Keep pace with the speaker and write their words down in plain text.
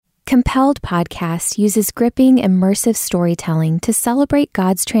Compelled Podcast uses gripping, immersive storytelling to celebrate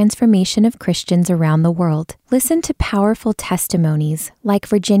God's transformation of Christians around the world. Listen to powerful testimonies like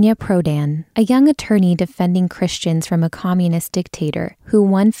Virginia Prodan, a young attorney defending Christians from a communist dictator who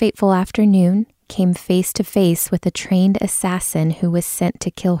one fateful afternoon came face to face with a trained assassin who was sent to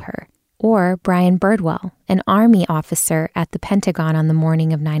kill her. Or Brian Birdwell, an Army officer at the Pentagon on the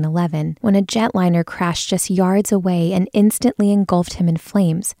morning of 9/11, when a jetliner crashed just yards away and instantly engulfed him in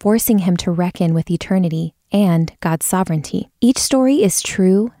flames, forcing him to reckon with eternity and God's sovereignty. Each story is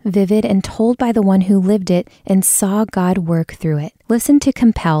true, vivid, and told by the one who lived it and saw God work through it. Listen to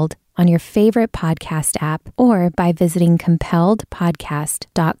Compelled on your favorite podcast app or by visiting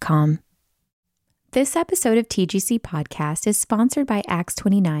compelledpodcast.com. This episode of TGC Podcast is sponsored by Acts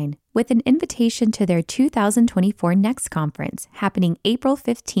 29 with an invitation to their 2024 Next Conference happening April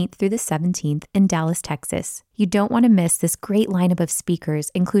 15th through the 17th in Dallas, Texas. You don't want to miss this great lineup of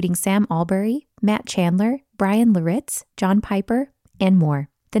speakers, including Sam Albury, Matt Chandler, Brian Laritz, John Piper, and more.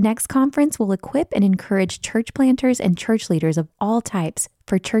 The Next Conference will equip and encourage church planters and church leaders of all types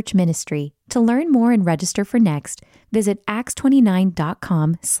for church ministry. To learn more and register for Next, visit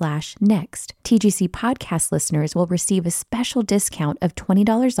acts29.com/next. TGC Podcast listeners will receive a special discount of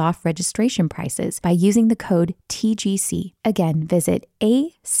 $20 off registration prices by using the code TGC. Again, visit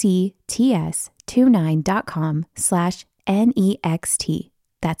acts29.com/next.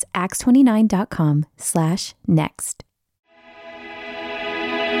 That's acts29.com/next.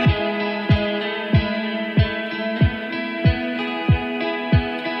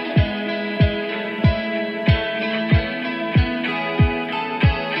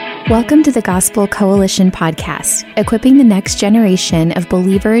 Welcome to the Gospel Coalition Podcast, equipping the next generation of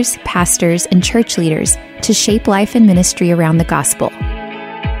believers, pastors, and church leaders to shape life and ministry around the gospel.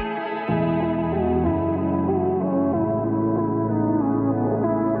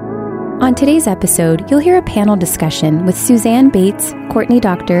 On today's episode, you'll hear a panel discussion with Suzanne Bates, Courtney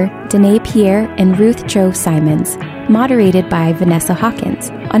Doctor, Danae Pierre, and Ruth Jo Simons, moderated by Vanessa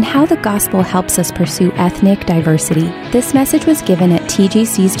Hawkins, on how the gospel helps us pursue ethnic diversity. This message was given at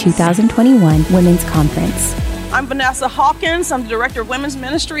TGC's 2021 Women's Conference. I'm Vanessa Hawkins. I'm the Director of Women's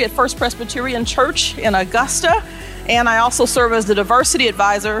Ministry at First Presbyterian Church in Augusta, and I also serve as the Diversity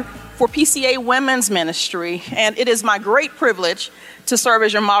Advisor for PCA Women's Ministry, and it is my great privilege to serve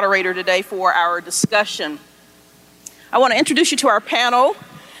as your moderator today for our discussion. I want to introduce you to our panel.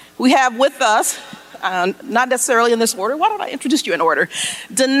 We have with us, not necessarily in this order, why don't I introduce you in order?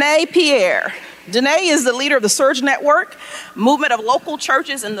 Danae Pierre. Danae is the leader of the Surge Network, movement of local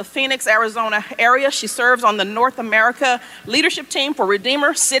churches in the Phoenix, Arizona area. She serves on the North America leadership team for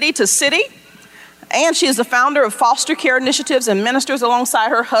Redeemer City to City. And she is the founder of Foster Care Initiatives and ministers alongside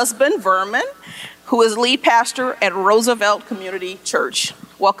her husband, Vermin, who is lead pastor at Roosevelt Community Church.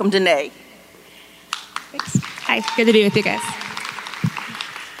 Welcome, Danae. Thanks. Hi, good to be with you guys.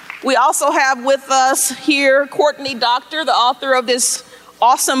 We also have with us here Courtney Doctor, the author of this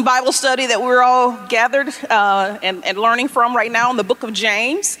awesome Bible study that we're all gathered and learning from right now in the book of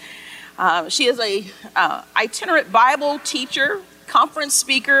James. She is a itinerant Bible teacher, conference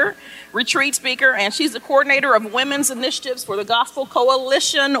speaker, retreat speaker, and she's the coordinator of women's initiatives for the Gospel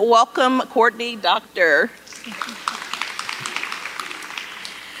Coalition. Welcome, Courtney Doctor.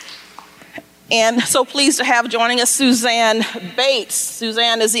 And so pleased to have joining us Suzanne Bates.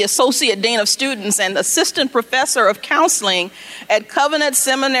 Suzanne is the Associate Dean of Students and Assistant Professor of Counseling at Covenant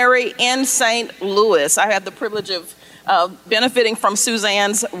Seminary in St. Louis. I have the privilege of benefiting from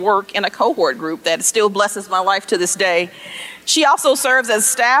Suzanne's work in a cohort group that still blesses my life to this day. She also serves as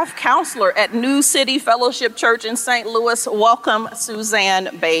staff counselor at New City Fellowship Church in St. Louis. Welcome, Suzanne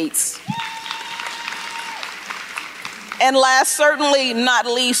Bates. And last, certainly not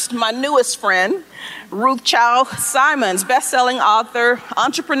least, my newest friend, Ruth Jo Simons, best-selling author,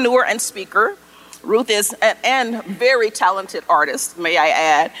 entrepreneur, and speaker. Ruth is and very talented artist, may I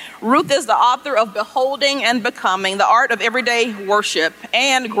add. Ruth is the author of Beholding and Becoming, The Art of Everyday Worship,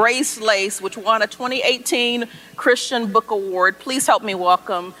 and Grace Lace, which won a 2018 Christian Book Award. Please help me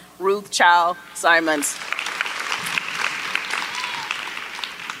welcome Ruth Jo Simons.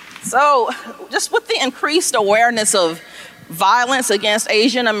 So, just with the increased awareness of violence against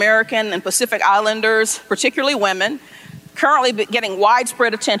Asian American and Pacific Islanders, particularly women, currently getting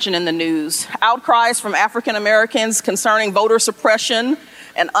widespread attention in the news. Outcries from African Americans concerning voter suppression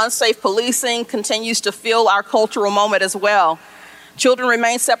and unsafe policing continues to fill our cultural moment as well. Children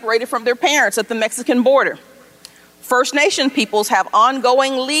remain separated from their parents at the Mexican border. First Nation peoples have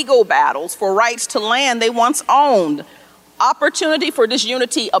ongoing legal battles for rights to land they once owned. Opportunity for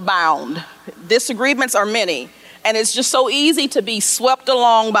disunity abound. Disagreements are many, and it's just so easy to be swept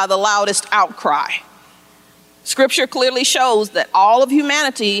along by the loudest outcry. Scripture clearly shows that all of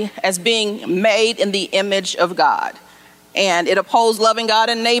humanity as being made in the image of God. And it upholds loving God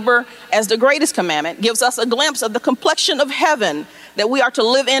and neighbor as the greatest commandment, gives us a glimpse of the complexion of heaven that we are to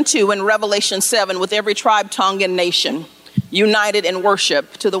live into in Revelation 7 with every tribe, tongue, and nation united in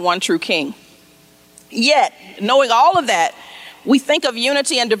worship to the one true King. Yet, knowing all of that, we think of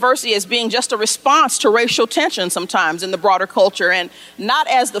unity and diversity as being just a response to racial tension sometimes in the broader culture, and not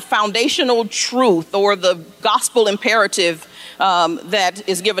as the foundational truth or the gospel imperative that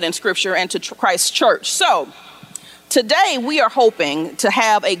is given in Scripture and to Christ's church. So today we are hoping to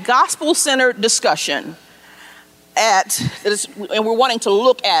have a gospel-centered discussion and we're wanting to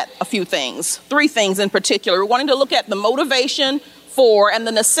look at a few things, 3 things in particular. We're wanting to look at the motivation for and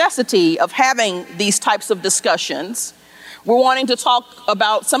the necessity of having these types of discussions. We're wanting to talk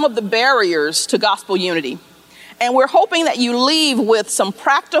about some of the barriers to gospel unity. And we're hoping that you leave with some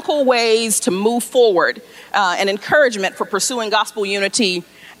practical ways to move forward and encouragement for pursuing gospel unity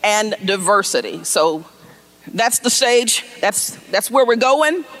and diversity. So that's the stage. That's where we're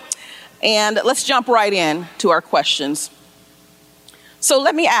going. And let's jump right in to our questions. So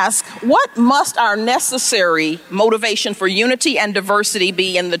let me ask, what must our necessary motivation for unity and diversity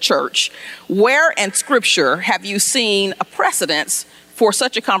be in the church? Where in Scripture have you seen a precedence for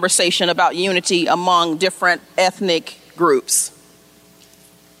such a conversation about unity among different ethnic groups?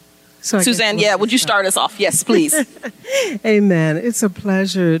 So Suzanne, would you start us off? Yes, please. Amen. It's a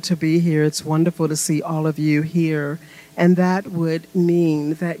pleasure to be here. It's wonderful to see all of you here. And that would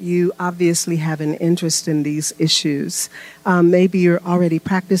mean that you obviously have an interest in these issues. Maybe you're already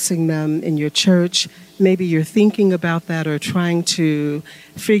practicing them in your church. Maybe you're thinking about that or trying to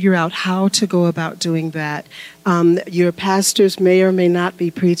figure out how to go about doing that. Your pastors may or may not be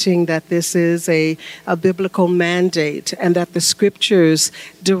preaching that this is a biblical mandate and that the Scriptures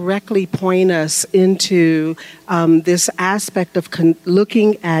directly point us into this aspect of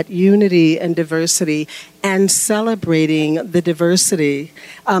looking at unity and diversity and celebrating the diversity,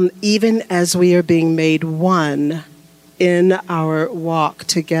 even as we are being made one in our walk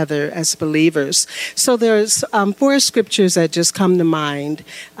together as believers. So there's 4 scriptures that just come to mind,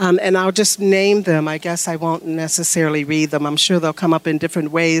 and I'll just name them. I guess I won't necessarily read them. I'm sure they'll come up in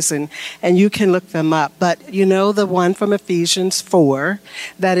different ways, and you can look them up. But you know the one from Ephesians 4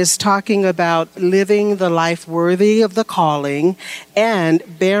 that is talking about living the life worthy of the calling and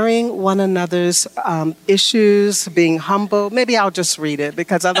bearing one another's issues, being humble. Maybe I'll just read it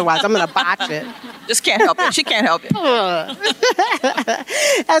because otherwise I'm going to botch it. Just can't help it. She can't help it.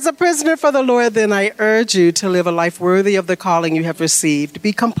 As a prisoner for the Lord, then I urge you to live a life worthy of the calling you have received.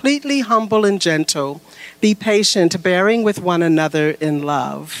 Be completely humble and gentle. Be patient, bearing with one another in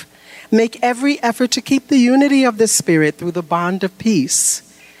love. Make every effort to keep the unity of the Spirit through the bond of peace.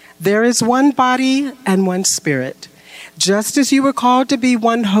 There is one body and one Spirit. Just as you were called to be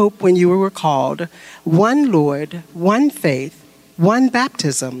one hope when you were called, one Lord, one faith, one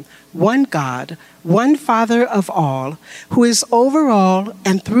baptism, one God, one Father of all, who is over all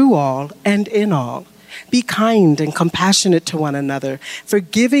and through all and in all. Be kind and compassionate to one another,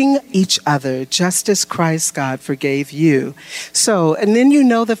 forgiving each other, just as Christ God forgave you. So, and then you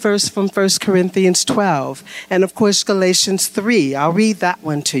know the verse from 1 Corinthians 12, and of course Galatians 3. I'll read that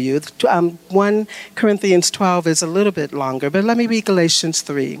one to you. 1 Corinthians 12 is a little bit longer, but let me read Galatians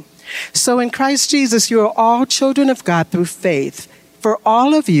 3. So in Christ Jesus, you are all children of God through faith. For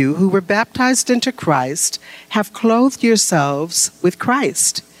all of you who were baptized into Christ have clothed yourselves with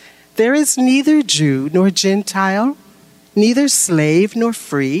Christ. There is neither Jew nor Gentile, neither slave nor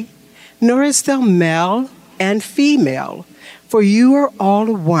free, nor is there male and female, for you are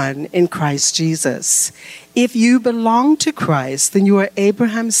all one in Christ Jesus. If you belong to Christ, then you are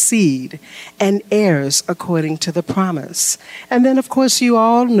Abraham's seed and heirs according to the promise. And then, of course, you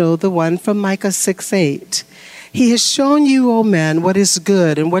all know the one from Micah 6:8. He has shown you, O man, what is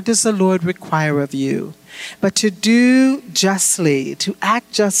good, and what does the Lord require of you? But to do justly, to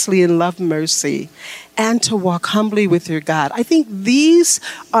act justly and love mercy, and to walk humbly with your God. I think these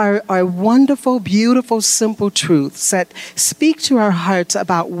are wonderful, beautiful, simple truths that speak to our hearts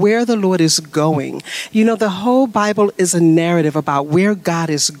about where the Lord is going. You know, the whole Bible is a narrative about where God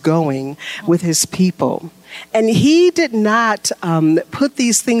is going with his people. And he did not put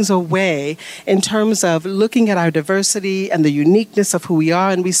these things away in terms of looking at our diversity and the uniqueness of who we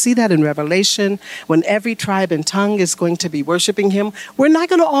are. And we see that in Revelation when every tribe and tongue is going to be worshiping him. We're not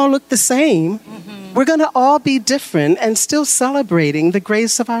going to all look the same. Mm-hmm. We're going to all be different and still celebrating the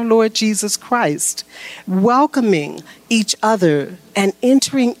grace of our Lord Jesus Christ, welcoming each other and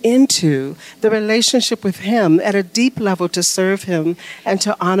entering into the relationship with Him at a deep level to serve Him and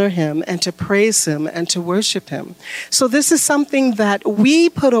to honor Him and to praise Him and to worship Him. So this is something that we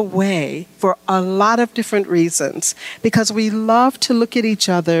put away for a lot of different reasons, because we love to look at each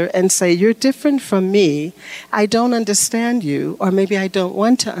other and say, you're different from me, I don't understand you, or maybe I don't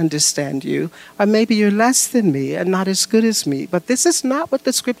want to understand you, or maybe you're less than me and not as good as me. But this is not what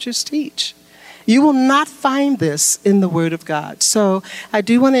the scriptures teach. You will not find this in the Word of God. So I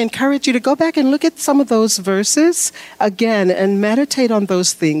do want to encourage you to go back and look at some of those verses again and meditate on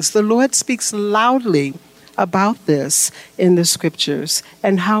those things. The Lord speaks loudly about this in the scriptures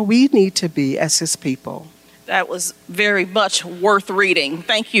and how we need to be as His people. That was very much worth reading.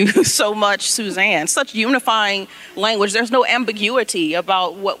 Thank you so much, Suzanne. Such unifying language. There's no ambiguity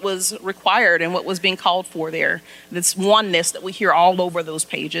about what was required and what was being called for there. This oneness that we hear all over those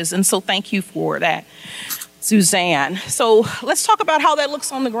pages. And so thank you for that, Suzanne. So let's talk about how that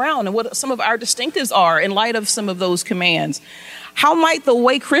looks on the ground and what some of our distinctives are in light of some of those commands. How might the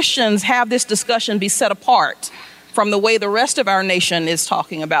way Christians have this discussion be set apart from the way the rest of our nation is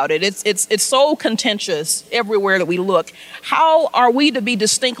talking about it? It's so contentious everywhere that we look. How are we to be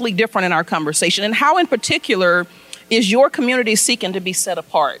distinctly different in our conversation? And how in particular is your community seeking to be set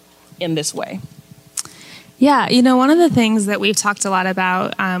apart in this way? Yeah, one of the things that we've talked a lot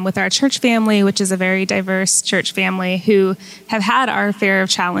about with our church family, which is a very diverse church family who have had our fair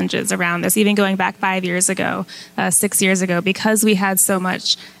of challenges around this, even going back 5 years ago, 6 years ago, because we had so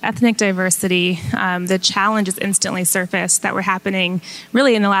much ethnic diversity, the challenges instantly surfaced that were happening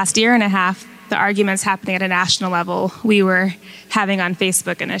really in the last year and a half. The arguments happening at a national level we were having on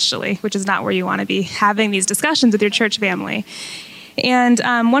Facebook initially, which is not where you want to be having these discussions with your church family. And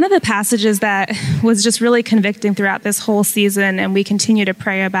one of the passages that was just really convicting throughout this whole season, and we continue to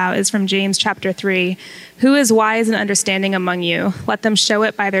pray about, is from James chapter 3. Who is wise and understanding among you? Let them show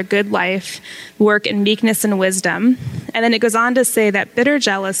it by their good life, work in meekness and wisdom. And then it goes on to say that bitter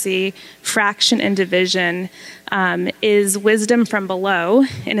jealousy, fraction, and division is wisdom from below,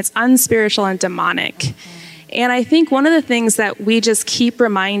 and it's unspiritual and demonic. And I think one of the things that we just keep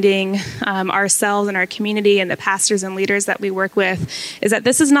reminding ourselves and our community and the pastors and leaders that we work with is that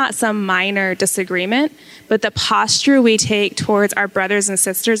this is not some minor disagreement, but the posture we take towards our brothers and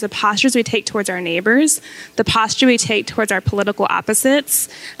sisters, the postures we take towards our neighbors, the posture we take towards our political opposites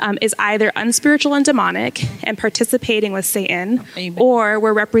is either unspiritual and demonic and participating with Satan, Amen. Or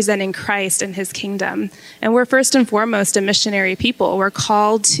we're representing Christ and His kingdom. And we're first and foremost a missionary people. We're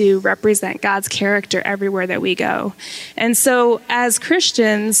called to represent God's character everywhere that we go. And so as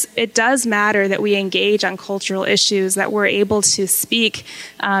Christians, it does matter that we engage on cultural issues, that we're able to speak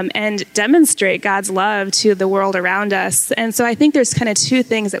and demonstrate God's love to the world around us. And so I think there's kind of two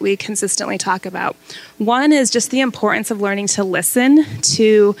things that we consistently talk about. One is just the importance of learning to listen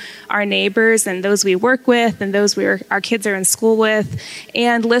to our neighbors and those we work with and those our kids are in school with,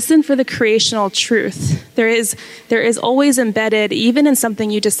 and listen for the creational truth. There is always embedded, even in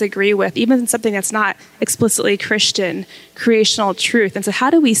something you disagree with, even in something that's not explicitly Christian, creational truth. And so how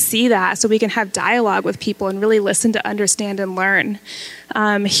do we see that so we can have dialogue with people and really listen to understand and learn?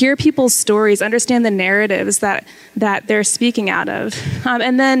 Hear people's stories, understand the narratives that they're speaking out of.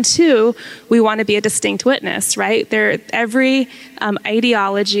 And then two, we want to be a distinct witness, right? Every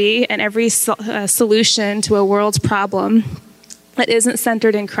ideology and every solution to a world's problem that isn't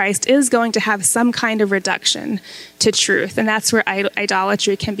centered in Christ is going to have some kind of reduction to truth. And that's where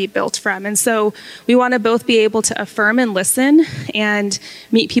idolatry can be built from. And so we want to both be able to affirm and listen and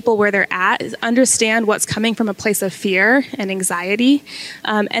meet people where they're at, understand what's coming from a place of fear and anxiety,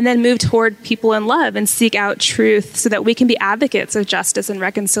 and then move toward people in love and seek out truth so that we can be advocates of justice and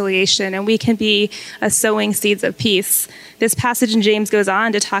reconciliation, and we can be sowing seeds of peace. This passage in James goes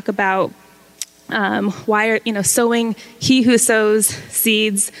on to talk about sowing, he who sows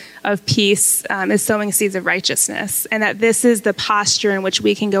seeds of peace is sowing seeds of righteousness, and that this is the posture in which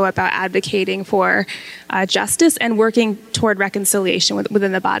we can go about advocating for justice and working toward reconciliation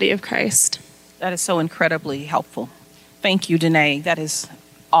within the body of Christ. That is so incredibly helpful. Thank you, Danae. That is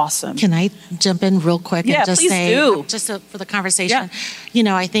awesome. Can I jump in real quick and just say, for the conversation,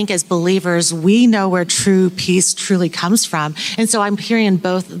 I think as believers, we know where true peace truly comes from. And so I'm hearing in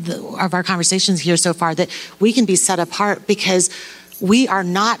both of our conversations here so far that we can be set apart because we are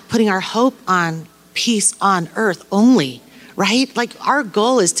not putting our hope on peace on earth only, right? Like our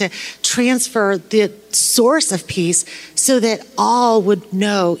goal is to transfer the source of peace so that all would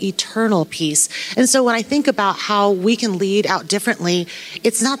know eternal peace. And so when I think about how we can lead out differently,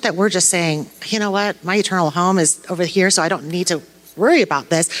 it's not that we're just saying, you know what, my eternal home is over here, so I don't need to worry about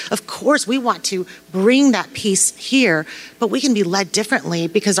this. Of course, we want to bring that peace here, but we can be led differently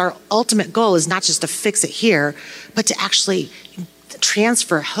because our ultimate goal is not just to fix it here, but to actually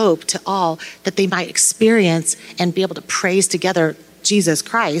transfer hope to all that they might experience and be able to praise together Jesus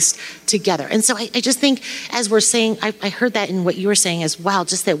Christ together. And so I just think, as we're saying, I heard that in what you were saying as well,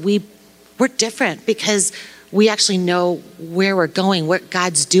 just that we're different because we actually know where we're going, what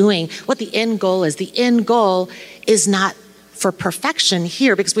God's doing, what the end goal is. The end goal is not for perfection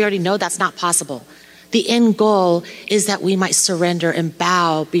here because we already know that's not possible. The end goal is that we might surrender and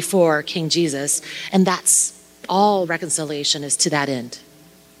bow before King Jesus. And that's all reconciliation is to that end.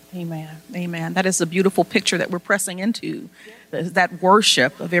 Amen. Amen. That is a beautiful picture that we're pressing into, that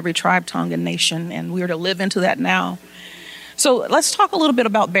worship of every tribe, tongue, and nation. And we are to live into that now. So let's talk a little bit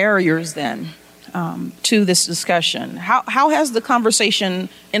about barriers then to this discussion. How has the conversation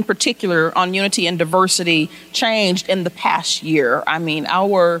in particular on unity and diversity changed in the past year? I mean,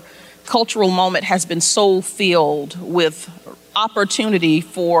 our cultural moment has been so filled with opportunity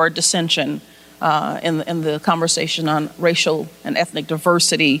for dissension in the conversation on racial and ethnic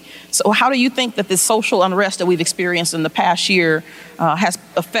diversity. So how do you think that this social unrest that we've experienced in the past year has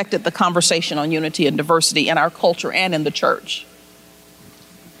affected the conversation on unity and diversity in our culture and in the church?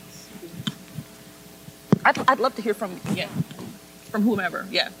 I'd love to hear from whomever.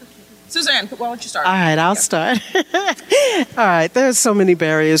 Yeah. Suzanne, why don't you start? All right, I'll start. All right, there's so many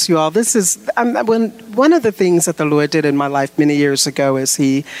barriers, you all. This is one of the things that the Lord did in my life many years ago is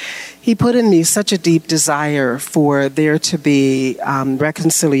He put in me such a deep desire for there to be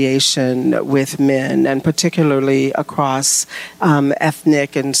reconciliation with men, and particularly across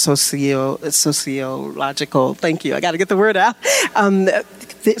ethnic and sociological. Thank you. I got to get the word out.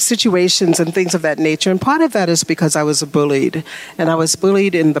 Situations and things of that nature. And part of that is because I was bullied. And I was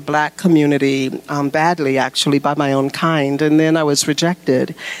bullied in the Black community badly, actually, by my own kind. And then I was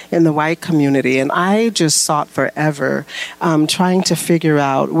rejected in the white community. And I just sought forever trying to figure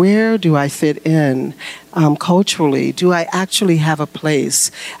out, where do I fit in culturally? Do I actually have a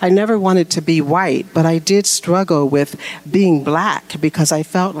place? I never wanted to be white, but I did struggle with being Black because I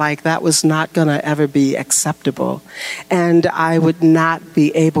felt like that was not going to ever be acceptable. And I would not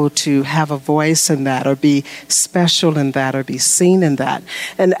be able to have a voice in that or be special in that or be seen in that.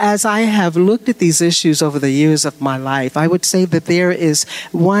 And as I have looked at these issues over the years of my life, I would say that there is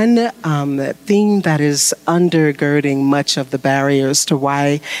one theme that is undergirding much of the barriers to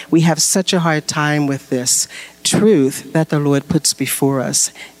why we have such a hard time with this truth that the Lord puts before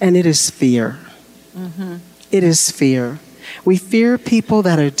us, and it is fear. Mm-hmm. It is fear. We fear people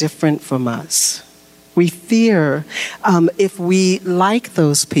that are different from us. We fear if we like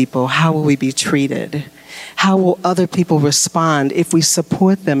those people, how will we be treated? How will other people respond if we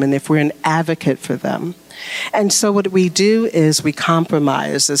support them and if we're an advocate for them? And so what we do is we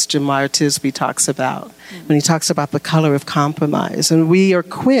compromise, as Jemar Tisby talks about, when he talks about the color of compromise. And we are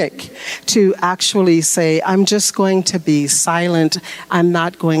quick to actually say, I'm just going to be silent. I'm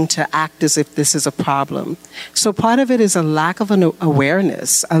not going to act as if this is a problem. So part of it is a lack of an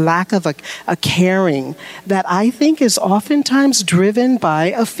awareness, a lack of a caring that I think is oftentimes driven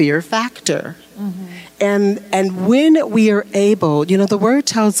by a fear factor. Mm-hmm. And when we are able, the word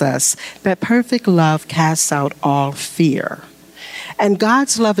tells us that perfect love casts out all fear. And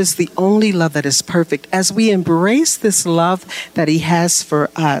God's love is the only love that is perfect. As we embrace this love that He has for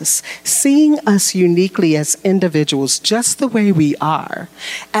us, seeing us uniquely as individuals, just the way we are,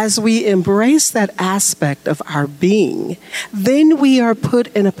 as we embrace that aspect of our being, then we are put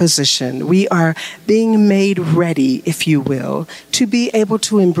in a position, we are being made ready, if you will, to be able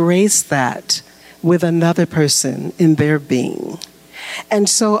to embrace that with another person in their being. And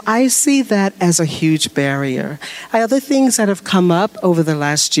so I see that as a huge barrier. Other things that have come up over the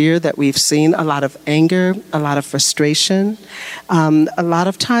last year that we've seen, a lot of anger, a lot of frustration. A lot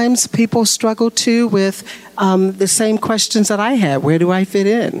of times people struggle too with the same questions that I had. Where do I fit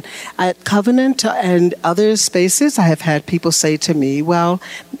in? At Covenant and other spaces, I have had people say to me, well,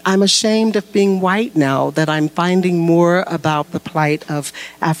 I'm ashamed of being white now, that I'm finding more about the plight of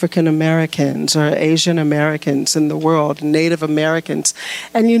African Americans or Asian Americans in the world, Native Americans.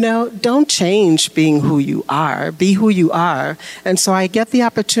 And don't change being who you are. Be who you are. And so I get the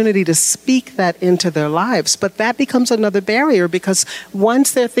opportunity to speak that into their lives. But that becomes another barrier because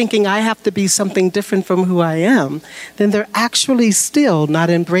once they're thinking I have to be something different from who I am, then they're actually still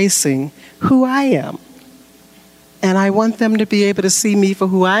not embracing who I am. And I want them to be able to see me for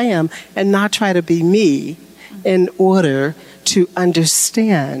who I am and not try to be me in order to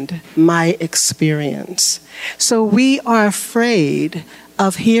understand my experience. So we are afraid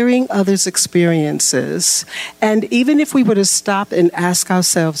of hearing others' experiences. And even if we were to stop and ask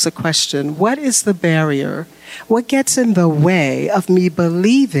ourselves a question, what is the barrier? What gets in the way of me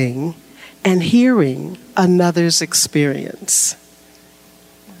believing and hearing another's experience?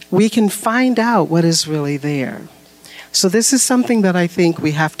 We can find out what is really there. So this is something that I think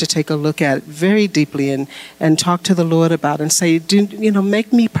we have to take a look at very deeply and talk to the Lord about and say,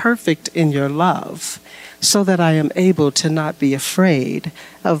 make me perfect in your love so that I am able to not be afraid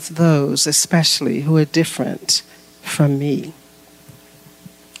of those, especially who are different from me.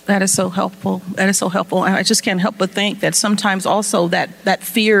 That is so helpful. That is so helpful. And I just can't help but think that sometimes also that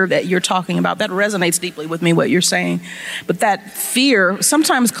fear that you're talking about, that resonates deeply with me, what you're saying. But that fear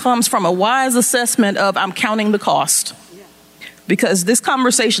sometimes comes from a wise assessment of I'm counting the cost. Because this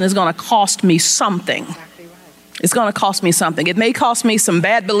conversation is going to cost me something. Exactly right. It's going to cost me something. It may cost me some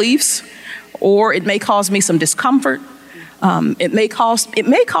bad beliefs, or it may cause me some discomfort. It may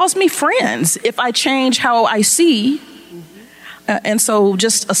cost me friends if I change how I see. And so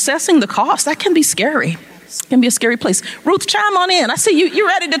just assessing the cost, that can be scary. It can be a scary place. Ruth, chime on in. I see you're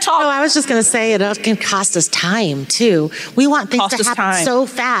ready to talk. Oh, I was just going to say it can cost us time, too. We want things to happen so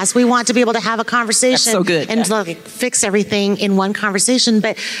fast. We want to be able to have a conversation and fix everything in one conversation.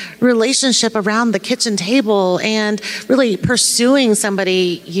 But relationship around the kitchen table and really pursuing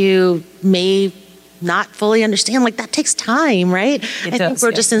somebody you may not fully understand, that takes time, right? I think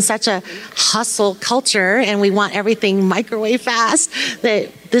we're just in such a hustle culture and we want everything microwave fast that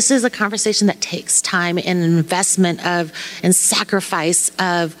this is a conversation that takes time and investment of and sacrifice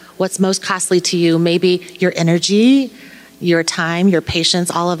of what's most costly to you. Maybe your energy, your time, your patience.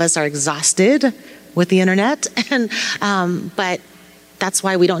 All of us are exhausted with the internet, but that's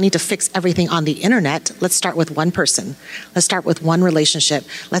why we don't need to fix everything on the internet. Let's start with one person. Let's start with one relationship.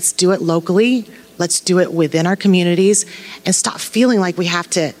 Let's do it locally. Let's do it within our communities and stop feeling like we have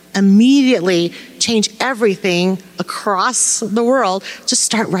to immediately change everything across the world. Just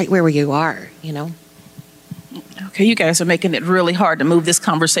start right where you are, Okay, you guys are making it really hard to move this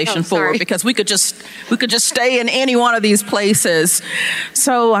conversation forward because we could just stay in any one of these places.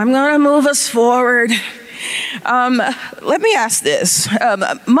 So I'm going to move us forward. Let me ask this.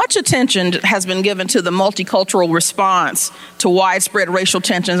 Much attention has been given to the multicultural response to widespread racial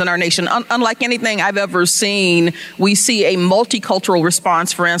tensions in our nation. Unlike anything I've ever seen, we see a multicultural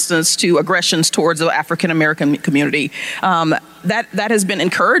response, for instance, to aggressions towards the African-American community. That has been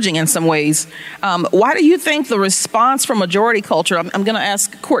encouraging in some ways. Why do you think the response from majority culture, I'm going to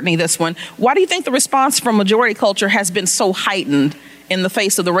ask Courtney this one, why do you think the response from majority culture has been so heightened in the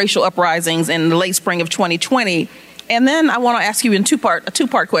face of the racial uprisings in the late spring of 2020? And then I want to ask you a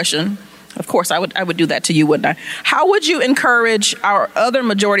two-part question. Of course, I would do that to you, wouldn't I? How would you encourage our other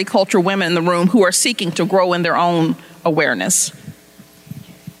majority culture women in the room who are seeking to grow in their own awareness?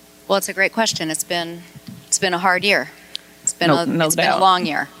 Well, it's a great question. It's been a hard year. It's been a long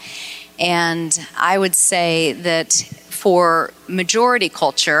year. And I would say that for majority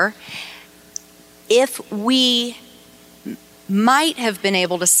culture, if we might have been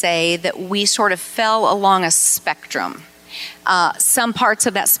able to say that we sort of fell along a spectrum. Some parts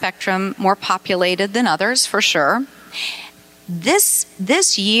of that spectrum more populated than others, for sure.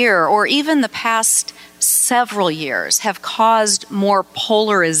 This year, or even the past several years, have caused more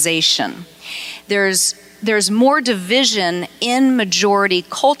polarization. There's more division in majority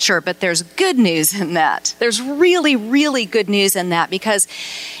culture, but there's good news in that. There's really, really good news in that, because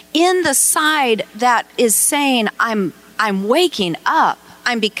in the side that is saying, I'm waking up.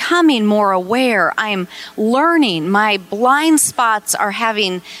 I'm becoming more aware. I'm learning. My blind spots are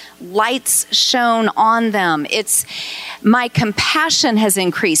having lights shown on them. My compassion has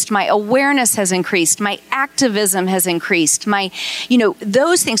increased. My awareness has increased. My activism has increased.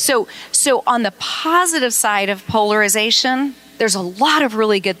 Those things. So on the positive side of polarization, there's a lot of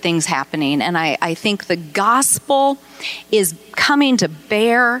really good things happening. And I think the gospel is coming to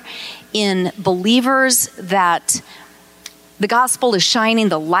bear in believers, that the gospel is shining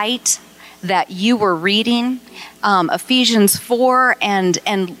the light that you were reading, Ephesians 4, and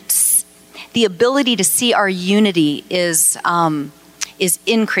the ability to see our unity is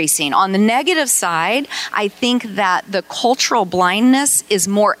increasing. On the negative side, I think that the cultural blindness is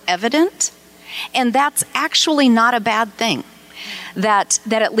more evident, and that's actually not a bad thing. That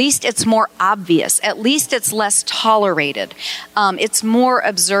at least it's more obvious, at least it's less tolerated, it's more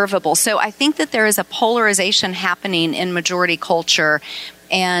observable. So I think that there is a polarization happening in majority culture,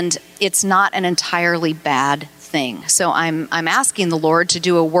 and it's not an entirely bad thing. So I'm asking the Lord to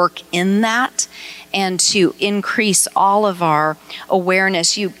do a work in that and to increase all of our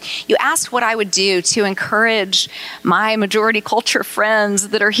awareness. You asked what I would do to encourage my majority culture friends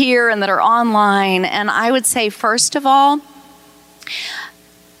that are here and that are online. And I would say, first of all,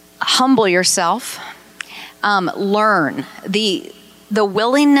 humble yourself. Learn. The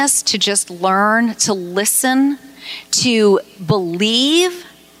willingness to just learn, to listen, to believe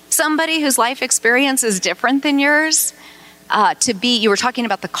somebody whose life experience is different than yours. You were talking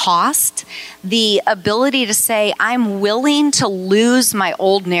about the cost, the ability to say, I'm willing to lose my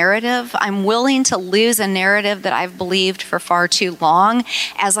old narrative. I'm willing to lose a narrative that I've believed for far too long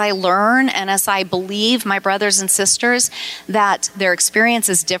as I learn and as I believe my brothers and sisters that their experience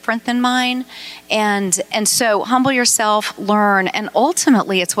is different than mine. And so humble yourself, learn, and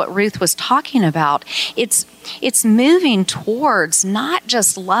ultimately it's what Ruth was talking about. It's moving towards not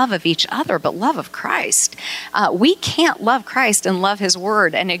just love of each other, but love of Christ. We can't love Christ and love his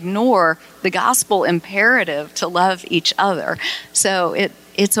word and ignore the gospel imperative to love each other. So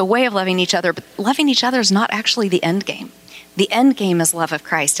it's a way of loving each other, but loving each other is not actually the end game. The end game is love of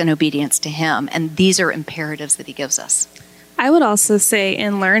Christ and obedience to him, and these are imperatives that he gives us. I would also say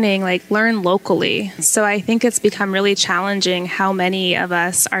in learning, learn locally. So I think it's become really challenging how many of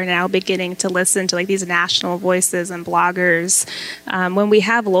us are now beginning to listen to these national voices and bloggers. When we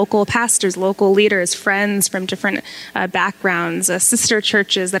have local pastors, local leaders, friends from different backgrounds, sister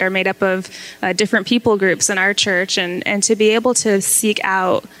churches that are made up of different people groups in our church, and to be able to seek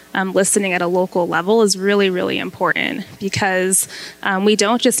out listening at a local level is really, really important, because we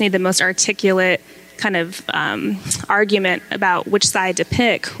don't just need the most articulate kind of argument about which side to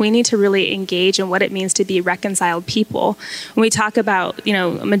pick. We need to really engage in what it means to be reconciled people. When we talk about,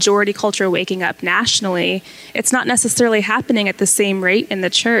 majority culture waking up nationally, it's not necessarily happening at the same rate in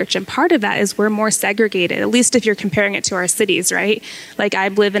the church. And part of that is we're more segregated, at least if you're comparing it to our cities, right? I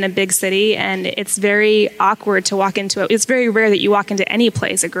live in a big city, and it's very awkward to walk into it's very rare that you walk into any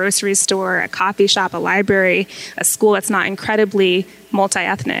place, a grocery store, a coffee shop, a library, a school that's not incredibly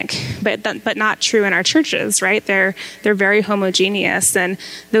multi-ethnic, but not true in our churches, right? They're very homogeneous, and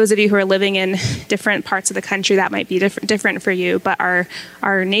those of you who are living in different parts of the country, that might be different for you. But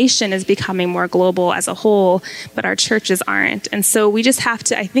our nation is becoming more global as a whole, but our churches aren't. And so we just have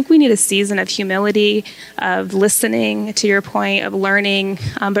to. I think we need a season of humility, of listening, to your point, of learning,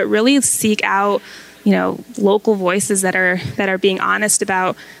 but really seek out, local voices that are being honest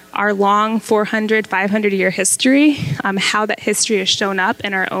about our long 400, 500-year history, how that history has shown up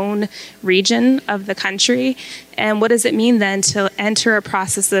in our own region of the country, and what does it mean then to enter a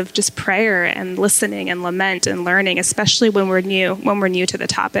process of just prayer and listening and lament and learning, especially when we're new to the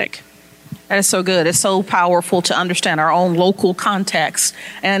topic. That is so good. It's so powerful to understand our own local context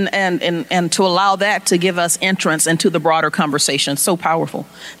and to allow that to give us entrance into the broader conversation. So powerful.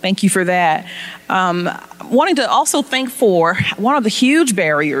 Thank you for that. Wanting to also thank for one of the huge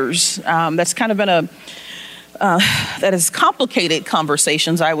barriers that's kind of been that has complicated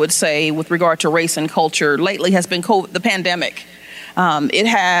conversations, I would say, with regard to race and culture lately has been the pandemic. It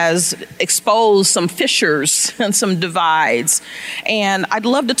has exposed some fissures and some divides. And I'd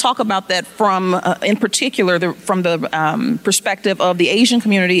love to talk about that from, in particular, from the perspective of the Asian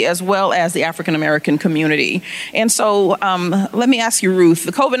community as well as the African American community. And so let me ask you, Ruth,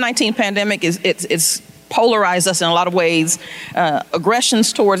 the COVID-19 pandemic it's polarized us in a lot of ways.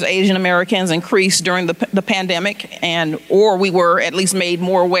 Aggressions towards Asian Americans increased during the pandemic, or we were at least made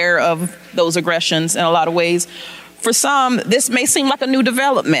more aware of those aggressions in a lot of ways. For some, this may seem like a new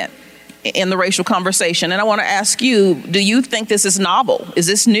development in the racial conversation. And I want to ask you, do you think this is novel? Is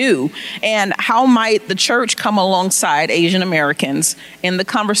this new? And how might the church come alongside Asian Americans in the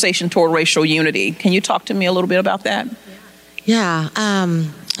conversation toward racial unity? Can you talk to me a little bit about that? Yeah.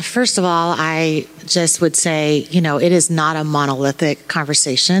 First of all, I just would say, it is not a monolithic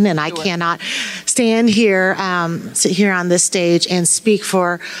conversation, and I cannot stand here, sit here on this stage and speak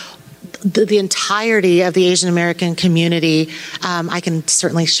for the entirety of the Asian American community. I can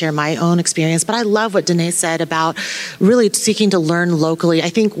certainly share my own experience, but I love what Danae said about really seeking to learn locally. I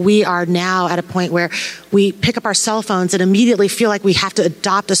think we are now at a point where we pick up our cell phones and immediately feel like we have to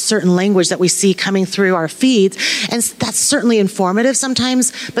adopt a certain language that we see coming through our feeds. And that's certainly informative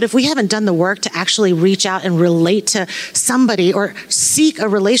sometimes, but if we haven't done the work to actually reach out and relate to somebody or seek a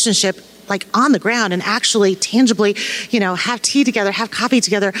relationship on the ground and actually tangibly, have tea together, have coffee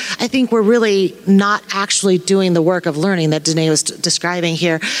together, I think we're really not actually doing the work of learning that Danae was describing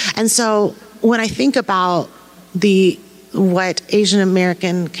here. And so when I think about what Asian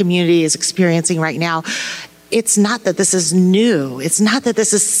American community is experiencing right now, it's not that this is new. It's not that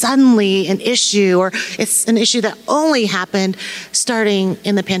this is suddenly an issue, or it's an issue that only happened starting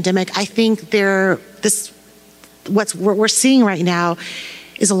in the pandemic. I think what we're seeing right now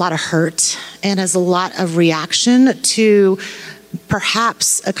is a lot of hurt and is a lot of reaction to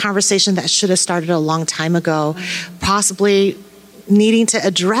perhaps a conversation that should have started a long time ago, possibly needing to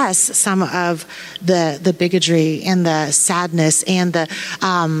address some of the bigotry and the sadness and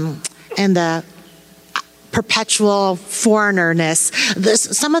the perpetual foreignerness.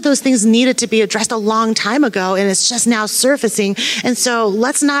 Some of those things needed to be addressed a long time ago, and it's just now surfacing. And so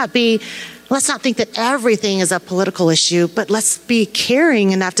let's not think that everything is a political issue, but let's be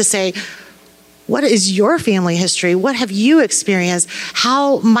caring enough to say, what is your family history? What have you experienced?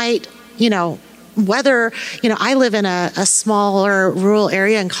 How might, whether, I live in a smaller rural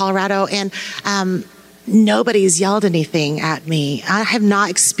area in Colorado, and nobody's yelled anything at me. I have not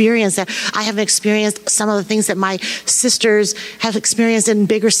experienced that. I haven't experienced some of the things that my sisters have experienced in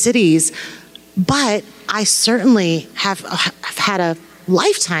bigger cities. But I certainly have had a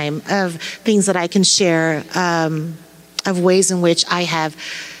lifetime of things that I can share, of ways in which I have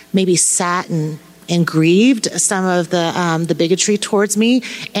maybe sat and grieved some of the bigotry towards me,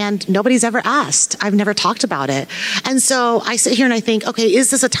 and nobody's ever asked. I've never talked about it. And so I sit here and I think, okay,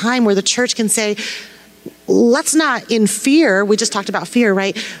 is this a time where the church can say, let's not in fear, we just talked about fear,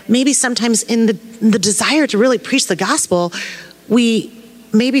 right? Maybe sometimes in the desire to really preach the gospel, we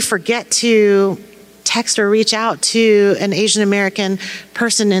maybe forget to text or reach out to an Asian American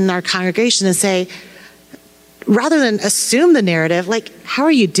person in our congregation and say, rather than assume the narrative, like, how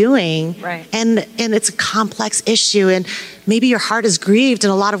are you doing? Right. And it's a complex issue, and maybe your heart is grieved in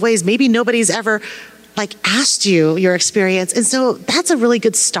a lot of ways. Maybe nobody's ever asked you your experience. And so that's a really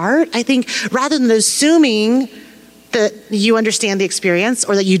good start. I think rather than assuming that you understand the experience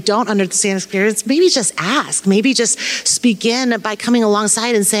or that you don't understand the experience, maybe just ask. Maybe just begin by coming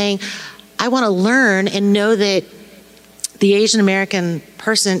alongside and saying, I want to learn and know that the Asian American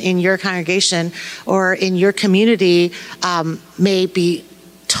person in your congregation or in your community may be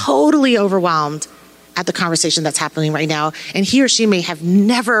totally overwhelmed at the conversation that's happening right now. And he or she may have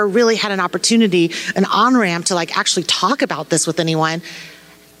never really had an opportunity, an on-ramp to actually talk about this with anyone.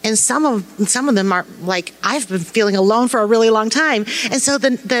 And some of them are like, I've been feeling alone for a really long time. And so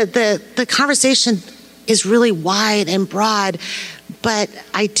the conversation is really wide and broad. But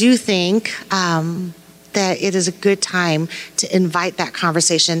I do think that it is a good time to invite that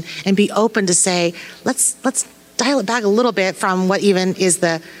conversation and be open to say, let's dial it back a little bit from what even is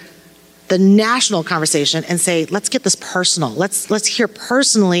the national conversation and say, let's get this personal. Let's hear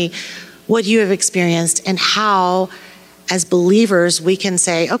personally what you have experienced and how, as believers, we can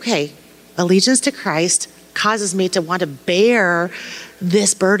say, okay, allegiance to Christ causes me to want to bear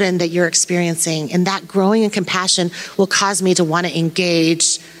this burden that you're experiencing, and that growing in compassion will cause me to want to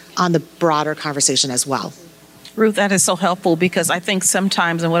engage on the broader conversation as well. Ruth, that is so helpful, because I think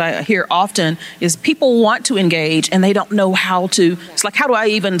sometimes, and what I hear often, is people want to engage and they don't know how to. It's like, how do I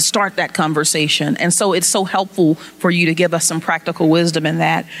even start that conversation? And so it's so helpful for you to give us some practical wisdom in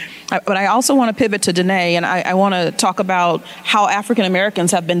that. But I also want to pivot to Danae, and I want to talk about how African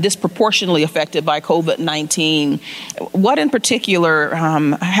Americans have been disproportionately affected by COVID-19. What in particular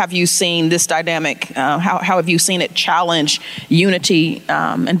have you seen this dynamic? How have you seen it challenge unity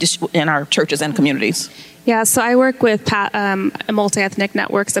in our churches and communities? Yeah, so I work with multi-ethnic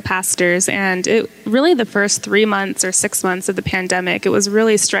networks of pastors, and really the first 3 months or 6 months of the pandemic, it was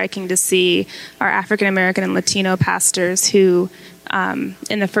really striking to see our African American and Latino pastors who,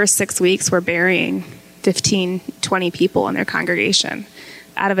 in the first 6 weeks, were burying 15, 20 people in their congregation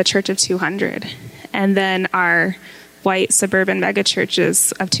out of a church of 200. And then our white suburban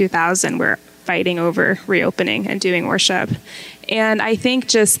megachurches of 2,000 were fighting over reopening and doing worship. And I think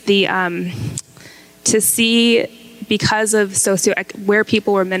just to see, because of where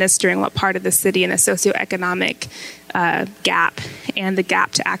people were ministering, what part of the city, and a socioeconomic gap, and the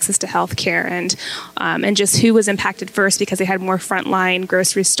gap to access to health care, and just who was impacted first because they had more frontline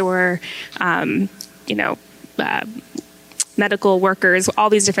grocery store, medical workers, all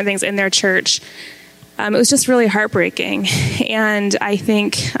these different things in their church. It was just really heartbreaking. And I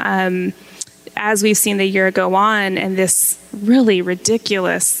think as we've seen the year go on, and this really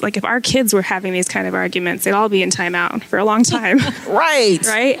ridiculous, if our kids were having these kind of arguments, they'd all be in timeout for a long time. Right.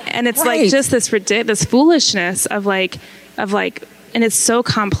 And it's just this foolishness of and it's so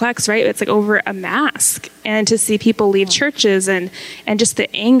complex, right? It's over a mask, and to see people leave churches and just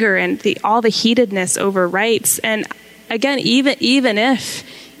the anger and all the heatedness over rights. And again, even if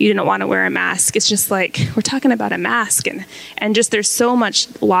you didn't want to wear a mask. It's just like, we're talking about a mask, and just there's so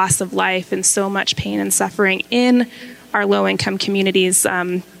much loss of life and so much pain and suffering in our low-income communities.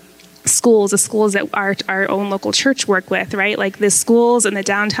 The schools that our own local church work with, right? Like the schools in the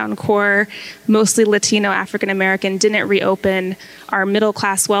downtown core, mostly Latino, African American, didn't reopen. Our middle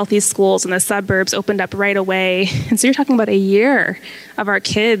class wealthy schools in the suburbs opened up right away. And so you're talking about a year of our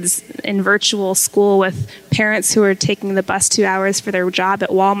kids in virtual school with parents who are taking the bus 2 hours for their job at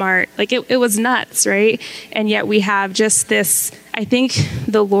Walmart. Like it was nuts, right? And yet we have just this, I think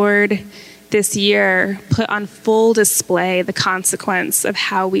the Lord this year put on full display the consequence of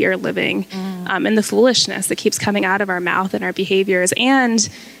how we are living and the foolishness that keeps coming out of our mouth and our behaviors. And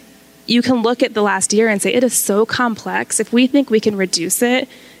you can look at the last year and say, it is so complex. If we think we can reduce it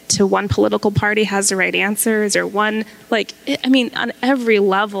to one political party has the right answers, or one, on every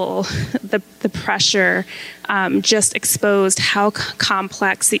level, the pressure just exposed how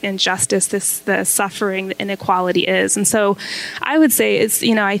complex the injustice, the suffering, the inequality is. And so I would say it's,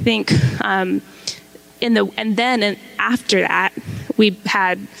 I think, and then after that, we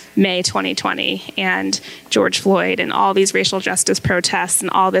had May 2020 and George Floyd and all these racial justice protests and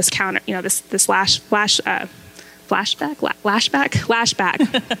all this flashback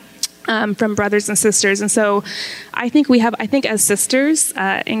from brothers and sisters. And so I think as sisters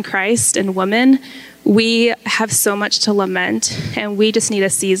in Christ and women, we have so much to lament, and we just need a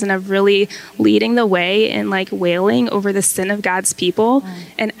season of really leading the way and wailing over the sin of God's people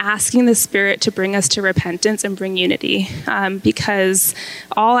and asking the Spirit to bring us to repentance and bring unity. Because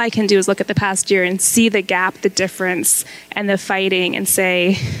all I can do is look at the past year and see the gap, the difference, and the fighting, and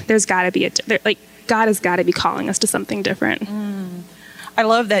say, there's got to be God has got to be calling us to something different. I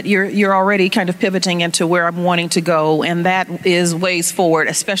love that you're already kind of pivoting into where I'm wanting to go, and that is ways forward,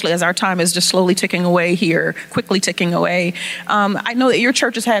 especially as our time is just slowly ticking away here, quickly ticking away. I know that your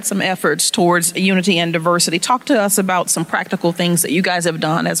church has had some efforts towards unity and diversity. Talk to us about some practical things that you guys have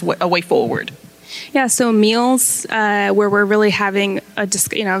done as a way forward. Yeah, so meals where we're really having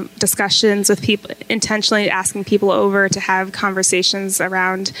discussions with people, intentionally asking people over to have conversations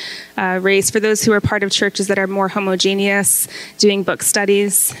around race. For those who are part of churches that are more homogeneous, doing book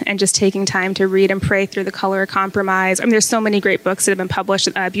studies and just taking time to read and pray through The Color of Compromise. There's so many great books that have been published.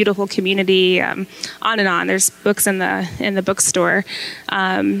 Beautiful Community, on and on. There's books in the bookstore.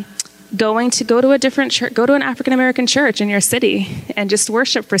 Go to a different church, go to an African American church in your city and just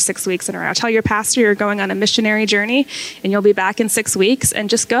worship for 6 weeks in a row. Tell your pastor you're going on a missionary journey and you'll be back in 6 weeks, and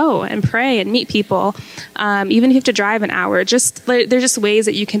just go and pray and meet people. Even if you have to drive an hour, there's just ways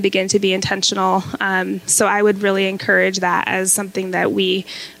that you can begin to be intentional. So I would really encourage that as something that we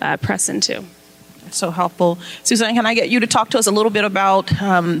press into. So helpful. Suzanne, can I get you to talk to us a little bit about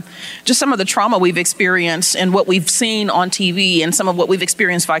just some of the trauma we've experienced and what we've seen on TV and some of what we've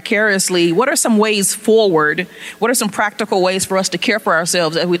experienced vicariously? What are some ways forward? What are some practical ways for us to care for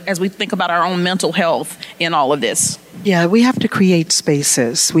ourselves as we think about our own mental health in all of this? Yeah, we have to create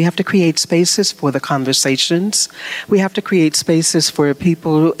spaces. We have to create spaces for the conversations. We have to create spaces for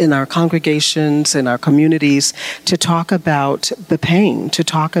people in our congregations, in our communities, to talk about the pain, to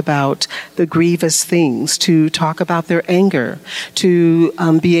talk about the grievous things, to talk about their anger, to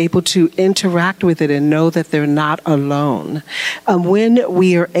be able to interact with it and know that they're not alone. When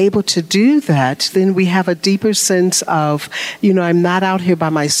we are able to do that, then we have a deeper sense of, I'm not out here by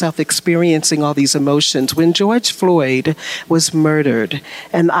myself experiencing all these emotions. When George Floyd was murdered,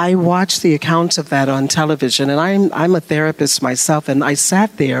 and I watched the accounts of that on television, and I'm a therapist myself, and I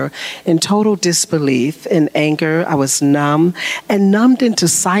sat there in total disbelief, in anger. I was numb and numbed into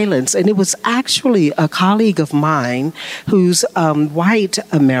silence, and it was actually a colleague of mine who's white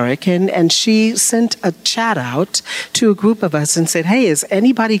American, and she sent a chat out to a group of us and said, hey, is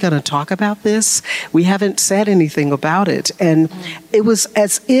anybody going to talk about this? We haven't said anything about it. And it was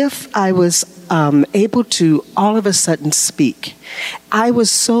as if I was able to all of a sudden speak. I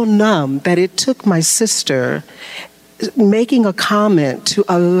was so numb that it took my sister making a comment to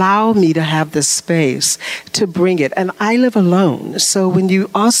allow me to have the space to bring it. And I live alone. So when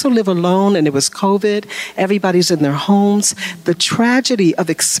you also live alone and it was COVID, everybody's in their homes, the tragedy of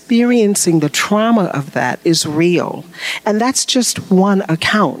experiencing the trauma of that is real. And that's just one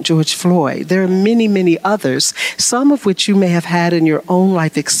account, George Floyd. There are many, many others, some of which you may have had in your own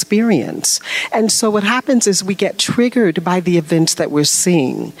life experience. And so what happens is we get triggered by the events that we're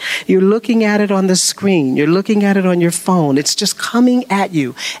seeing. You're looking at it on the screen. You're looking at it on your your phone. It's just coming at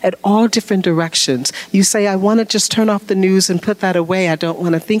you at all different directions. You say, I want to just turn off the news and put that away. I don't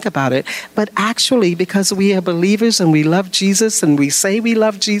want to think about it. But actually, because we are believers and we love Jesus and we say we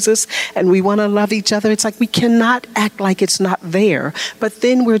love Jesus and we want to love each other, it's like we cannot act like it's not there. But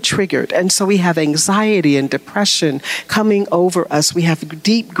then we're triggered. And so we have anxiety and depression coming over us. We have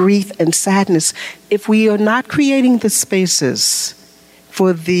deep grief and sadness. If we are not creating the spaces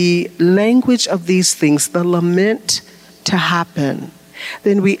for the language of these things, the lament to happen,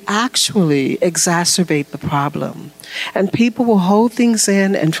 then we actually exacerbate the problem. And people will hold things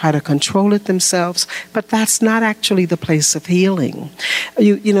in and try to control it themselves, but that's not actually the place of healing.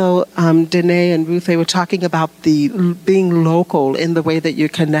 Danae and Ruth, they were talking about the being local in the way that you're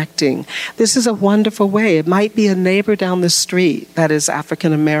connecting. This is a wonderful way. It might be a neighbor down the street that is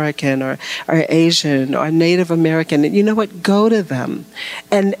African American or Asian or Native American. And you know what? Go to them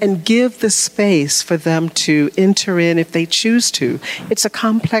and give the space for them to enter in if they choose to. It's a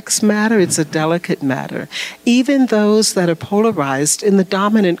complex matter. It's a delicate matter. Even those that are polarized in the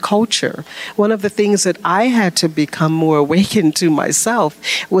dominant culture, one of the things that I had to become more awakened to myself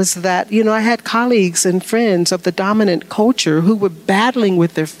was that, I had colleagues and friends of the dominant culture who were battling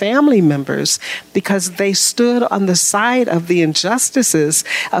with their family members because they stood on the side of the injustices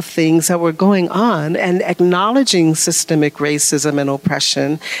of things that were going on and acknowledging systemic racism and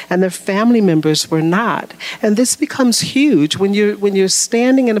oppression, and their family members were not. And this becomes huge when you're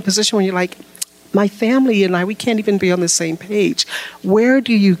standing in a position where you're like, my family and I, we can't even be on the same page. Where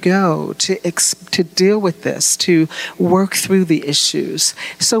do you go to deal with this, to work through the issues?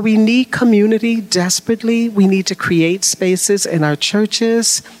 So we need community desperately. We need to create spaces in our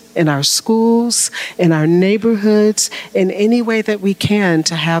churches, in our schools, in our neighborhoods, in any way that we can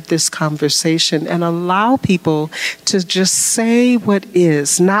to have this conversation and allow people to just say what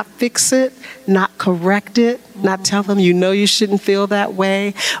is, not fix it, not correct it, not tell them, you shouldn't feel that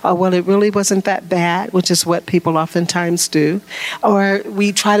way, or, well, it really wasn't that bad, which is what people oftentimes do. Or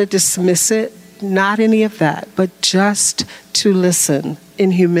we try to dismiss it. Not any of that, but just to listen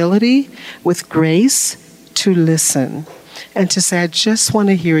in humility, with grace, to listen. And to say, I just want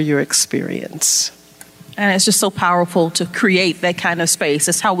to hear your experience. And it's just so powerful to create that kind of space.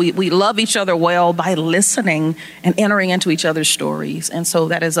 It's how we love each other well, by listening and entering into each other's stories. And so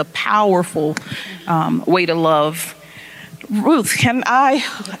that is a powerful way to love. Ruth, can I,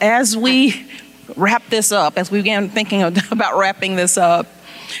 as we wrap this up, as we began thinking about wrapping this up,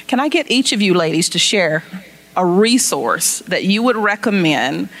 can I get each of you ladies to share a resource that you would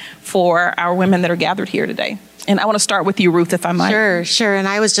recommend for our women that are gathered here today? And I want to start with you, Ruth, if I might. Sure. And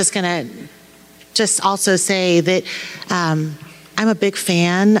I was just going to also say that I'm a big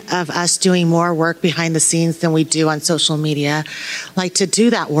fan of us doing more work behind the scenes than we do on social media. Like, to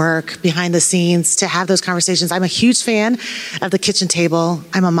do that work behind the scenes, to have those conversations. I'm a huge fan of the kitchen table.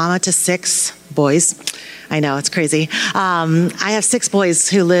 I'm a mama to 6 boys. I know, it's crazy. I have 6 boys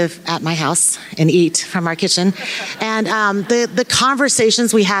who live at my house and eat from our kitchen. And the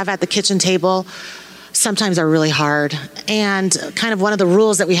conversations we have at the kitchen table sometimes are really hard. And kind of one of the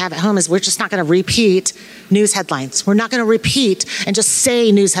rules that we have at home is we're just not going to repeat news headlines. We're not going to repeat and just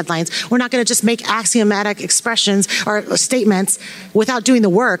say news headlines. We're not going to just make axiomatic expressions or statements without doing the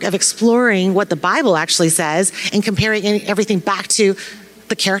work of exploring what the Bible actually says and comparing everything back to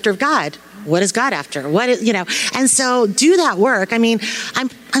the character of God. What is God after? And so do that work. I mean, I'm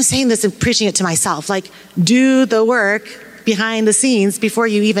saying this and preaching it to myself, like, do the work behind the scenes before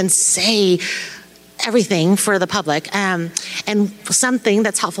you even say everything for the public. And something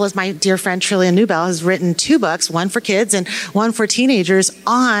that's helpful is my dear friend Trillia Newbell has written 2 books, one for kids and one for teenagers,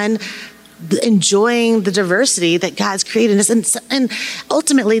 on enjoying the diversity that God's created us, and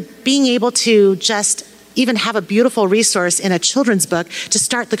ultimately being able to just even have a beautiful resource in a children's book to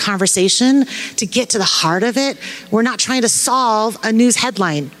start the conversation, to get to the heart of it. We're not trying to solve a news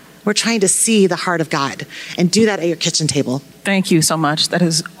headline. We're trying to see the heart of God, and do that at your kitchen table. Thank you so much. That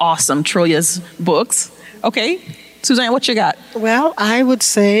is awesome. Trillia's books. Okay. Suzanne, what you got? Well, I would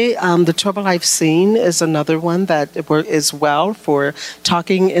say The Trouble I've Seen is another one that is well for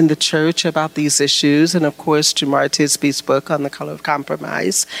talking in the church about these issues. And of course, Jemar Tisby's book on the color of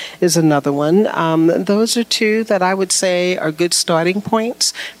compromise is another one. Those are 2 that I would say are good starting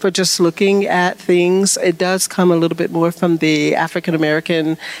points for just looking at things. It does come a little bit more from the African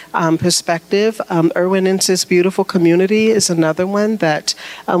American perspective. Erwin Ennis' Beautiful Community is another one that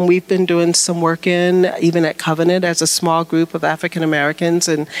we've been doing some work in, even at Covenant as a small group of African Americans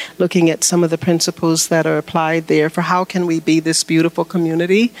and looking at some of the principles that are applied there for how can we be this beautiful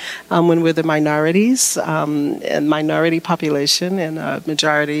community when we're the minorities and minority population in a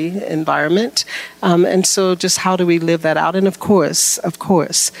majority environment. And so just how do we live that out? And of course,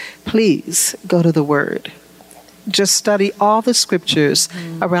 please go to the Word. Just study all the scriptures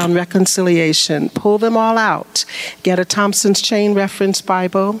around reconciliation. Pull them all out. Get a Thompson's Chain Reference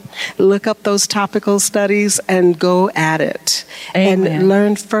Bible. Look up those topical studies and go at it. Amen. And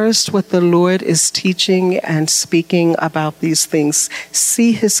learn first what the Lord is teaching and speaking about these things.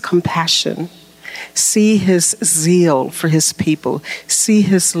 See His compassion. See His zeal for His people. See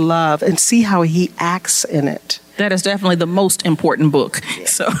His love and see how He acts in it. That is definitely the most important book. Yeah.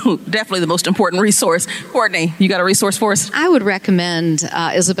 So definitely the most important resource. Courtney, you got a resource for us? I would recommend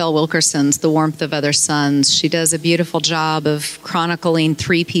Isabel Wilkerson's The Warmth of Other Suns. She does a beautiful job of chronicling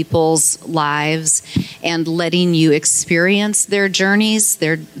three people's lives and letting you experience their journeys.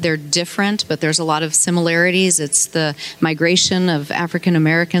 They're different, but there's a lot of similarities. It's the migration of African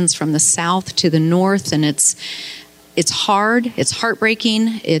Americans from the South to the North, and it's hard, it's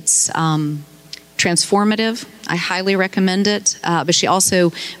heartbreaking, it's transformative. I highly recommend it. But she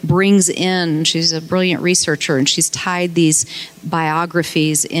also brings in, she's a brilliant researcher, and she's tied these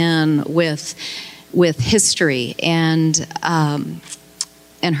biographies in with history and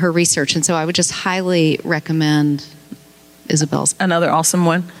her research. And so I would just highly recommend Isabel's. Another awesome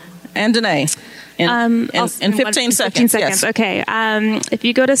one. And Danae. In 15 seconds. Yes. Okay. If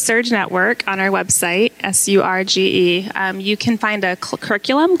you go to Surge Network on our website, SURGE, you can find a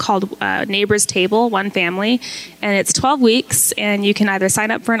curriculum called Neighbor's Table, One Family, and it's 12 weeks, and you can either sign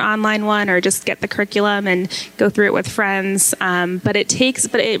up for an online one or just get the curriculum and go through it with friends. But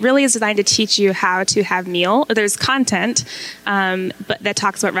it really is designed to teach you how to have meal. There's content but that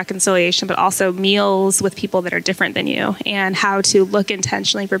talks about reconciliation, but also meals with people that are different than you, and how to look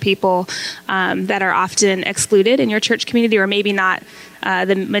intentionally for people that are often excluded in your church community, or maybe not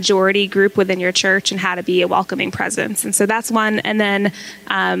the majority group within your church, and how to be a welcoming presence. And so that's one. And then,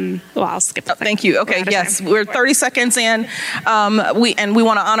 I'll skip that. Thank you. Okay, yes, we're 30 seconds in. We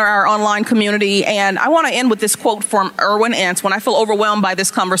want to honor our online community. And I want to end with this quote from Erwin Entz. When I feel overwhelmed by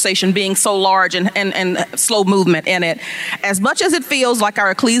this conversation being so large and slow movement in it, as much as it feels like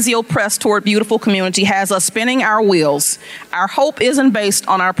our ecclesial press toward beautiful community has us spinning our wheels, our hope isn't based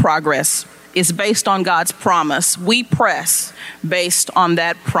on our progress. Is based on God's promise. We press based on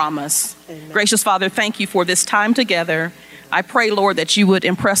that promise. Amen. Gracious Father, thank you for this time together. I pray, Lord, that you would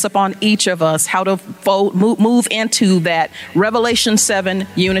impress upon each of us how to move into that Revelation 7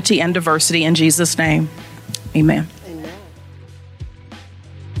 unity and diversity in Jesus' name. Amen.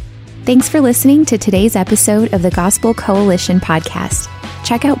 Thanks for listening to today's episode of the Gospel Coalition podcast.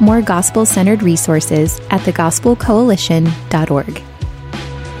 Check out more gospel-centered resources at thegospelcoalition.org.